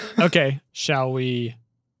far. Okay. Shall we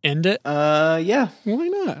end it? Yeah. Why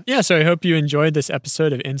not? Yeah, so I hope you enjoyed this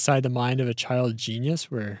episode of Inside the Mind of a Child Genius.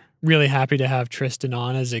 We're really happy to have Tristan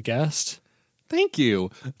on as a guest. Thank you.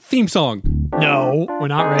 Theme song. No, we're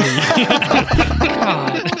not ready.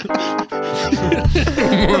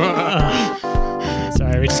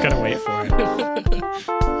 Sorry, we just gotta wait for it.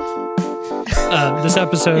 This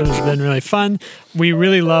episode has been really fun. We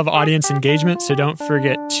really love audience engagement, so don't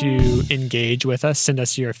forget to engage with us. Send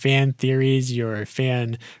us your fan theories, your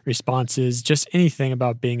fan responses, just anything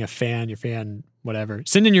about being a fan, your fan whatever.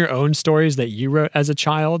 Send in your own stories that you wrote as a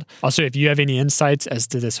child. Also, if you have any insights as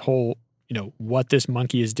to this whole, what this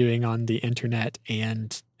monkey is doing on the internet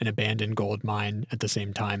and an abandoned gold mine at the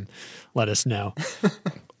same time, let us know.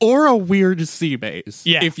 Or a weird sea maze.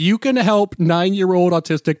 Yeah. If you can help 9-year-old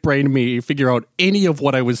autistic brain me figure out any of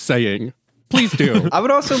what I was saying, please do. I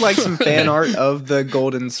would also like some fan art of the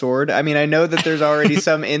golden sword. I mean, I know that there's already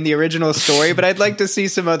some in the original story, but I'd like to see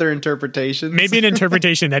some other interpretations. Maybe an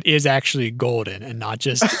interpretation that is actually golden and not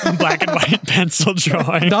just black and white pencil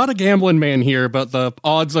drawing. Not a gambling man here, but the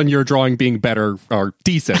odds on your drawing being better are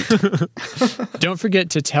decent. Don't forget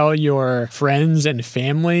to tell your friends and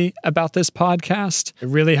family about this podcast. It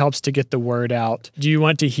really helps to get the word out. Do you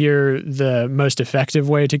want to hear the most effective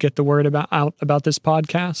way to get the word out about this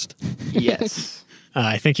podcast? Yes.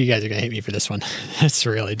 I think you guys are going to hate me for this one. It's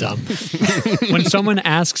really dumb. When someone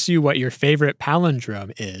asks you what your favorite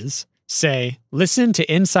palindrome is, say, listen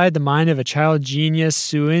to Inside the Mind of a Child Genius,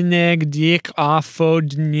 Suineg dik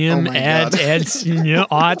afodnim ad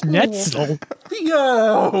netzel.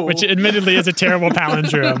 Yo! Which admittedly is a terrible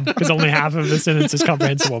palindrome because only half of the sentence is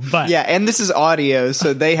comprehensible. But Yeah, and this is audio,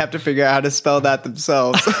 so they have to figure out how to spell that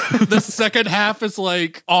themselves. The second half is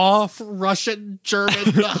like off Russian,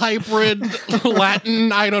 German, hybrid,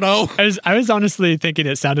 Latin. I don't know. I was honestly thinking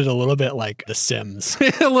it sounded a little bit like The Sims.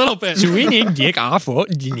 A little bit. Suineg dik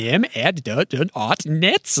afodnim ad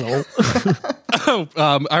netzel. Oh,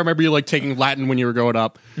 I remember you like taking Latin when you were growing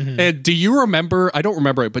up. And do you remember? I don't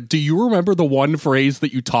remember it, but do you remember the one phrase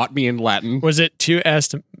that you taught me in Latin? Was it tu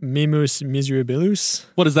est mimus miserabilis?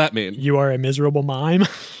 What does that mean? You are a miserable mime?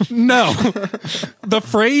 No. The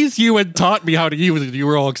phrase you had taught me how to use, and you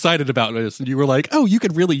were all excited about this, and you were like, oh, you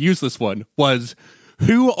could really use this one, was,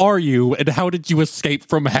 who are you and how did you escape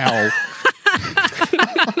from hell?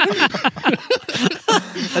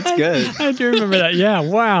 That's good. I do remember that. Yeah,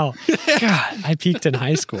 wow. God, I peaked in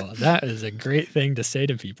high school. That is a great thing to say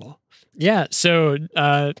to people. Yeah, so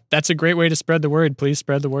that's a great way to spread the word. Please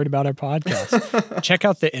spread the word about our podcast. Check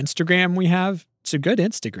out the Instagram we have. It's a good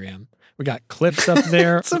Instagram. We got clips up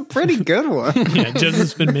there. It's a pretty good one. Yeah,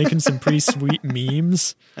 Joseph's been making some pretty sweet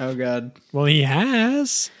memes. Oh, God. Well, he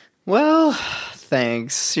has. Well,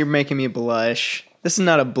 thanks. You're making me blush. This is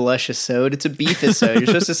not a blush-isode. It's a beef-isode. You're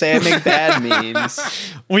supposed to say I make bad memes.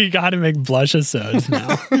 We got to make blush-isodes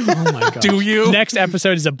now. Oh, my God. Do you? Next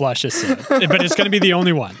episode is a blush-isode, but it's going to be the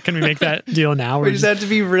only one. Can we make that deal now? We just have to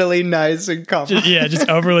be really nice and complimentary. just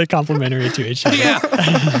overly complimentary to each other. Yeah.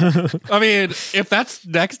 I mean, if that's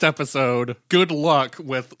next episode, good luck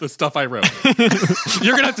with the stuff I wrote.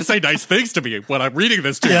 You're going to have to say nice things to me when I'm reading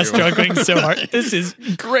this to Yeah, you. struggling so hard. This is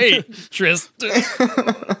great, Tristan.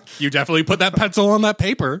 You definitely put that pencil on that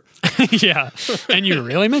paper. Yeah, and you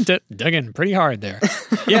really meant it. Dug in pretty hard there.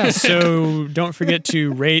 Yeah, so don't forget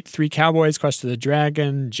to rate Three Cowboys, Quest of the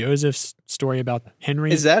Dragon, Joseph's story about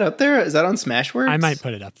Henry. Is that up there? Is that on Smashwords? I might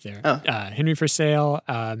put it up there. Oh. Henry for Sale,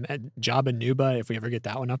 Jabba Nuba, if we ever get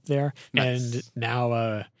that one up there. Nice. And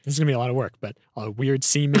now, this is going to be a lot of work, but a weird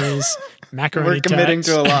sea maze, macaroni We're committing text.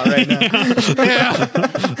 to a lot right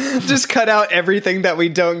now. Just cut out everything that we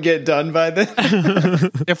don't get done by then.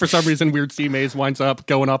 If for some reason Weird Sea Maze winds up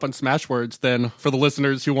going up on Smashwords, then for the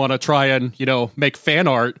listeners who want to try and, make fan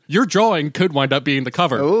art, your drawing could wind up being the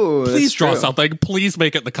cover. Ooh, Please that's draw true. something. Please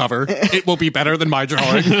make it the cover. It will be better than my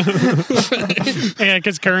drawing. Yeah,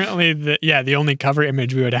 because currently, the only cover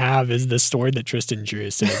image we would have is the sword that Tristan drew.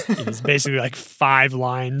 So it's basically like 5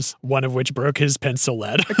 lines, one of which broke his pencil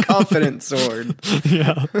lead. Confident sword.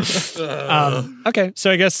 Yeah. Okay,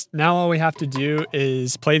 so I guess now all we have to do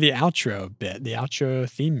is play the outro bit, the outro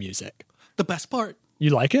theme music. The best part.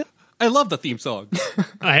 You like it? I love the theme song.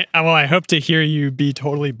 I hope to hear you be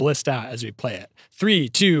totally blissed out as we play it. 3,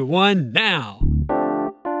 2, 1, now.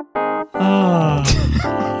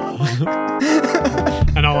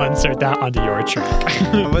 And I'll insert that onto your track.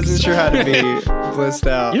 I wasn't sure how to be blissed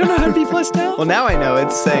out. You don't know how to be blissed out? Well, now I know.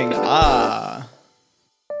 It's saying, ah.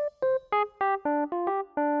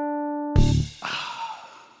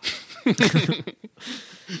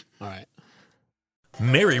 All right.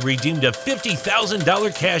 Mary redeemed a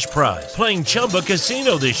 $50,000 cash prize playing Chumba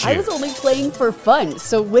Casino this year. I was only playing for fun,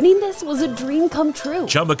 so winning this was a dream come true.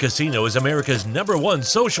 Chumba Casino is America's #1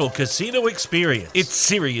 social casino experience. It's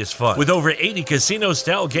serious fun. With over 80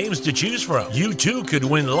 casino-style games to choose from, you too could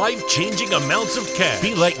win life-changing amounts of cash.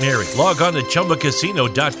 Be like Mary. Log on to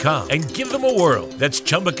ChumbaCasino.com and give them a whirl. That's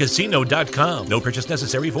ChumbaCasino.com. No purchase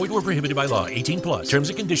necessary. Void where prohibited by law. 18+. Terms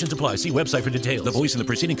and conditions apply. See website for details. The voice in the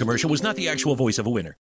preceding commercial was not the actual voice of a winner.